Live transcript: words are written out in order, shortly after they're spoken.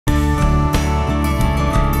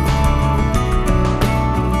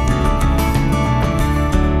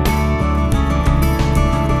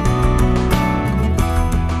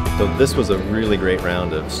This was a really great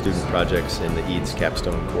round of student projects in the EEDS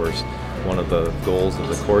Capstone course. One of the goals of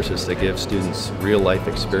the course is to give students real-life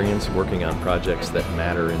experience working on projects that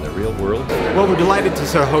matter in the real world. Well, we're delighted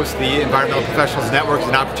to host the Environmental Professionals Network as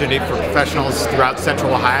an opportunity for professionals throughout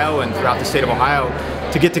Central Ohio and throughout the state of Ohio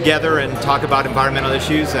to get together and talk about environmental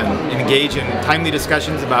issues and engage in timely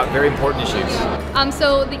discussions about very important issues.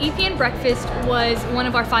 So the EPN breakfast was one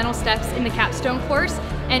of our final steps in the capstone course,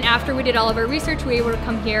 and after we did all of our research, we were able to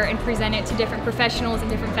come here and present it to different professionals and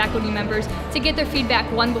different faculty members to get their feedback,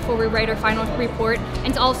 one, before we write our final report,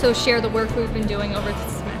 and to also share the work we've been doing over the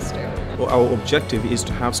semester. Well, our objective is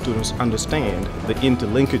to have students understand the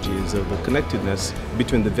interlinkages of the connectedness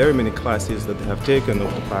between the very many classes that they have taken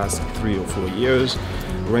over the past 3 or 4 years,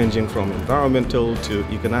 ranging from environmental to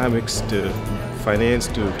economics to finance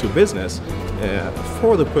to business,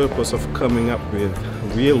 for the purpose of coming up with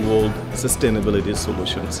real-world sustainability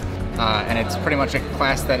solutions. And it's pretty much a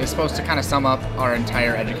class that is supposed to kind of sum up our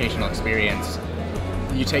entire educational experience.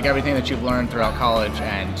 You take everything that you've learned throughout college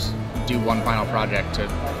and do one final project to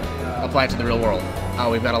apply it to the real world.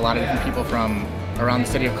 We've got a lot of different people from around the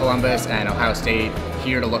city of Columbus and Ohio State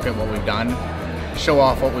here to look at what we've done, show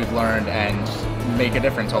off what we've learned, and make a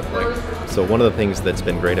difference, hopefully. So one of the things that's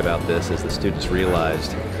been great about this is the students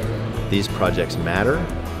realized these projects matter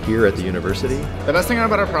here at the university. The best thing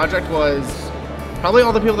about our project was probably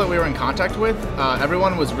all the people that we were in contact with.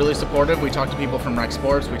 Everyone was really supportive. We talked to people from rec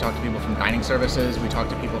sports, we talked to people from dining services, we talked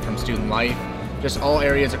to people from student life, just all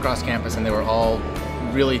areas across campus, and they were all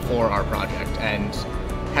really for our project. And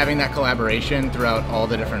having that collaboration throughout all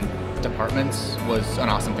the different departments was an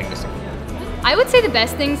awesome thing to see. I would say the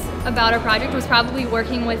best things about our project was probably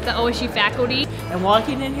working with the OSU faculty. And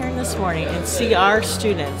walking in here this morning and see our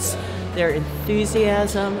students, their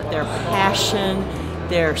enthusiasm, their passion,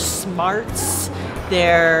 their smarts,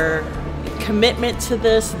 their commitment to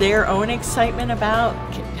this, their own excitement about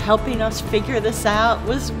helping us figure this out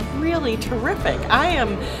was really terrific.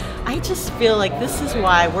 I just feel like this is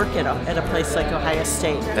why I work at a place like Ohio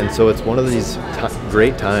State. And so it's one of these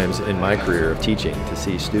great times in my career of teaching to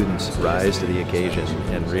see students rise to the occasion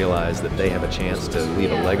and realize that they have a chance to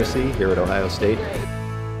leave a legacy here at Ohio State.